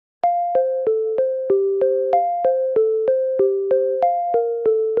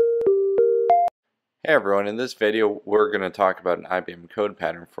Hey everyone, in this video we're going to talk about an IBM code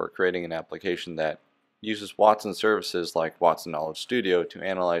pattern for creating an application that uses Watson services like Watson Knowledge Studio to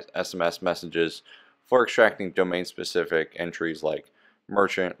analyze SMS messages for extracting domain-specific entries like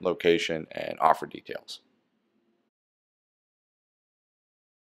merchant, location, and offer details.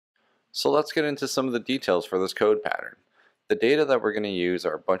 So let's get into some of the details for this code pattern. The data that we're going to use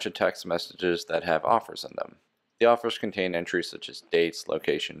are a bunch of text messages that have offers in them. The offers contain entries such as dates,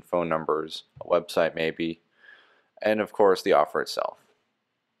 location, phone numbers, a website maybe, and of course the offer itself.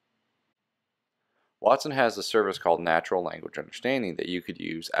 Watson has a service called Natural Language Understanding that you could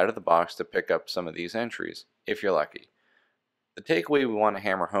use out of the box to pick up some of these entries, if you're lucky. The takeaway we want to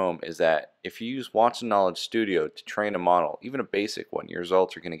hammer home is that if you use Watson Knowledge Studio to train a model, even a basic one, your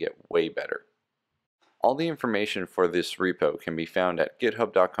results are going to get way better. All the information for this repo can be found at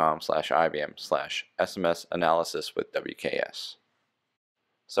github.com/ibm/SMSAnalysisWithWKS.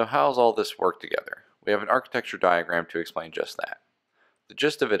 So how does all this work together? We have an architecture diagram to explain just that. The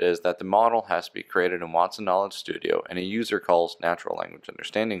gist of it is that the model has to be created in Watson Knowledge Studio and a user calls Natural Language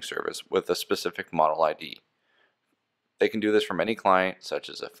Understanding service with a specific model ID. They can do this from any client, such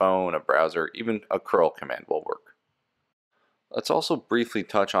as a phone, a browser, even a curl command will work. Let's also briefly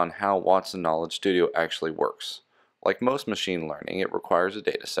touch on how Watson Knowledge Studio actually works. Like most machine learning, it requires a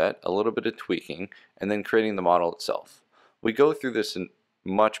dataset, a little bit of tweaking, and then creating the model itself. We go through this in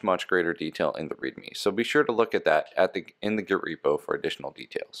much greater detail in the README, so be sure to look at that in the Git repo for additional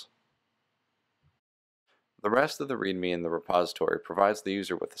details. The rest of the README in the repository provides the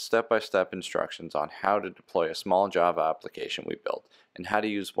user with step-by-step instructions on how to deploy a small Java application we built and how to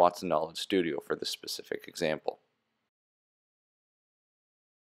use Watson Knowledge Studio for this specific example.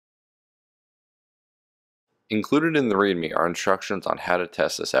 Included in the README are instructions on how to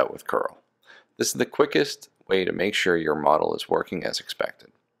test this out with curl. This is the quickest way to make sure your model is working as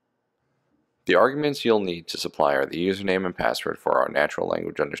expected. The arguments you'll need to supply are the username and password for our Natural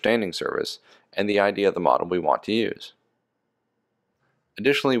Language Understanding service and the ID of the model we want to use.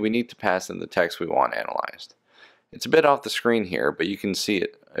 Additionally, we need to pass in the text we want analyzed. It's a bit off the screen here, but you can see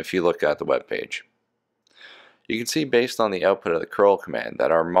it if you look at the web page. You can see based on the output of the curl command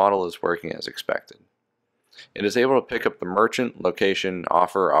that our model is working as expected. It is able to pick up the merchant, location,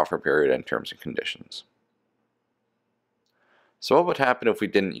 offer, offer period, and terms and conditions. So what would happen if we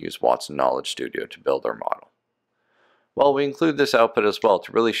didn't use Watson Knowledge Studio to build our model? Well, we include this output as well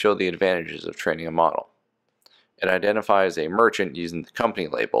to really show the advantages of training a model. It identifies a merchant using the company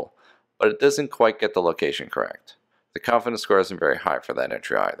label, but it doesn't quite get the location correct. The confidence score isn't very high for that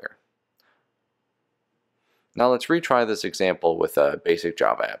entry either. Now let's retry this example with a basic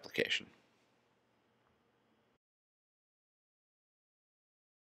Java application.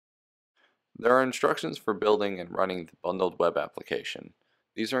 There are instructions for building and running the bundled web application.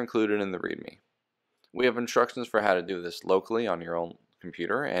 These are included in the README. We have instructions for how to do this locally on your own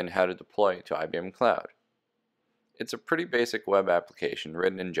computer and how to deploy it to IBM Cloud. It's a pretty basic web application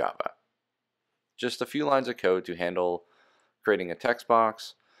written in Java. Just a few lines of code to handle creating a text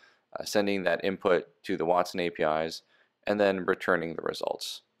box, sending that input to the Watson APIs, and then returning the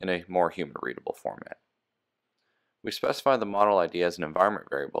results in a more human-readable format. We specify the model ID as an environment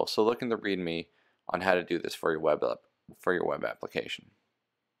variable, so look in the README on how to do this for your web application.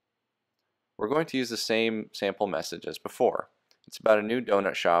 We're going to use the same sample message as before. It's about a new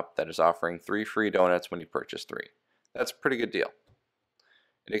donut shop that is offering 3 free donuts when you purchase 3. That's a pretty good deal.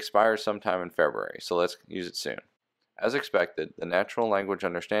 It expires sometime in February, so let's use it soon. As expected, the Natural Language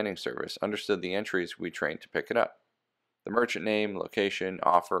Understanding service understood the entries we trained to pick it up. The merchant name, location,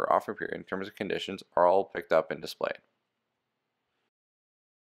 offer, offer period, and terms and conditions are all picked up and displayed.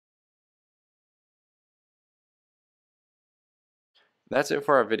 That's it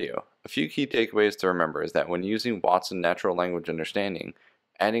for our video. A few key takeaways to remember is that when using Watson Natural Language Understanding,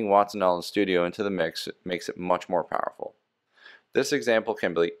 adding Watson Knowledge Studio into the mix makes it much more powerful. This example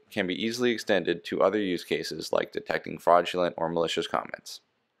can be easily extended to other use cases like detecting fraudulent or malicious comments.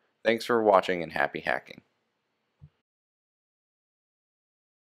 Thanks for watching and happy hacking.